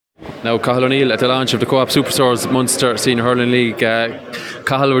Now, Cathal ONeill at the launch of the Co-op Superstores Munster Senior Hurling League.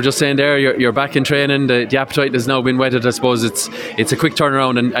 Cathal, we were just saying there, you're back in training. The appetite has now been whetted. I suppose it's a quick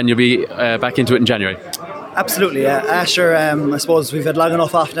turnaround, and you'll be back into it in January. Absolutely, yeah. Sure. I suppose we've had long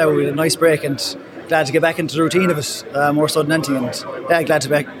enough off now. We had a nice break, and glad to get back into the routine of it, more so than anything. And yeah, glad to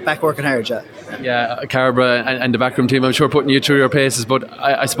be back working hard. Yeah, Carbra and the backroom team, I'm sure, putting you through your paces. But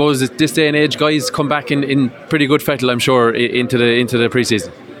I suppose at this day and age, guys come back in pretty good fettle, I'm sure, into the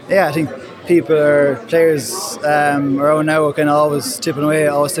pre-season. Yeah, I think players around now are kind of always tipping away,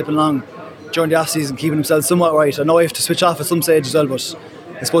 always tipping along during the off-season, keeping themselves somewhat right. I know you have to switch off at some stage as well, but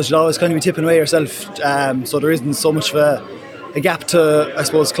I suppose you'll always kind of be tipping away yourself, so there isn't so much of a gap to, I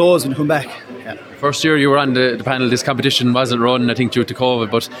suppose, close when you come back. Yeah. First year you were on the panel, this competition wasn't run, I think, due to COVID,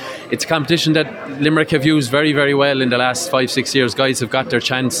 but it's a competition that Limerick have used very, very well in the last 5-6 years. Guys have got their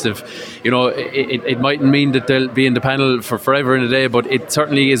chance. It mightn't mean that they'll be in the panel for forever in a day, but it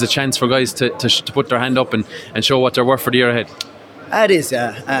certainly is a chance for guys to put their hand up and show what they're worth for the year ahead. It is,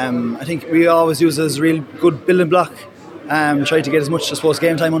 yeah. I think we always use it as a real good building block. Try to get as much, I suppose,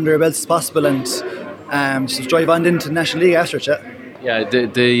 game time under our belts as possible, and just drive on into the National League after it, yeah. Yeah,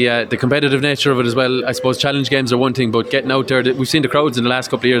 the competitive nature of it as well. I suppose challenge games are one thing, but getting out there, we've seen the crowds in the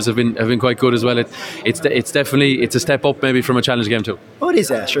last couple of years have been quite good as well. It's definitely a step up maybe from a challenge game too. Oh, it is,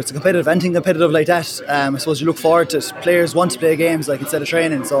 yeah. Sure, it's a competitive, anything competitive like that. I suppose you look forward to it. Players want to play games like instead of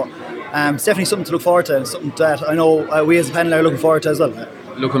training, so it's definitely something to look forward to, and something that I know we as a panel are looking forward to as well.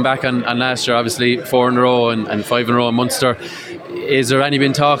 Looking back on last year, obviously 4 in a row and 5 in a row in Munster, is there any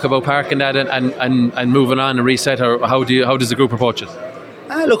been talk about parking that and moving on and reset, or how does the group approach it?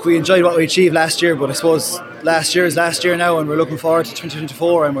 Look, we enjoyed what we achieved last year, but I suppose last year is last year now, and we're looking forward to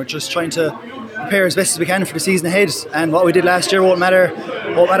 2024, and we're just trying to prepare as best as we can for the season ahead. And what we did last year won't matter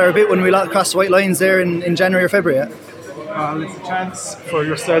a bit when we cross the white lines there in January or February. It's a chance for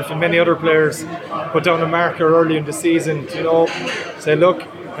yourself and many other players put down a marker early in the season, say, look,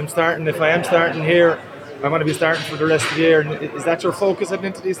 if I am starting here, I want to be starting for the rest of the year. And is that your focus heading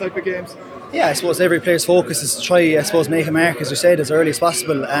into these type of games? Yeah, I suppose every player's focus is to try, I suppose, make a mark, as you said, as early as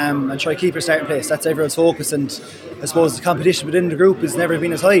possible, and try to keep your starting place. That's everyone's focus, and I suppose the competition within the group has never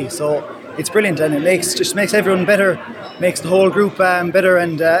been as high, so it's brilliant, and it makes everyone better, makes the whole group better,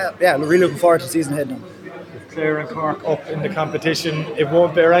 and we're really looking forward to the season ahead now. Clare and Cork up in the competition, it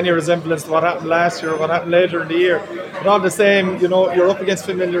won't bear any resemblance to what happened last year or what happened later in the year, but all the same, you're up against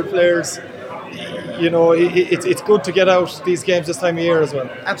familiar players. It's good to get out these games this time of year as well.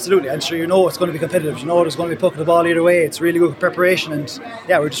 Absolutely, and sure, it's going to be competitive. There's going to be pucking the ball either way. It's really good preparation, and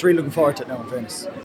yeah, we're just really looking forward to it now, in fairness.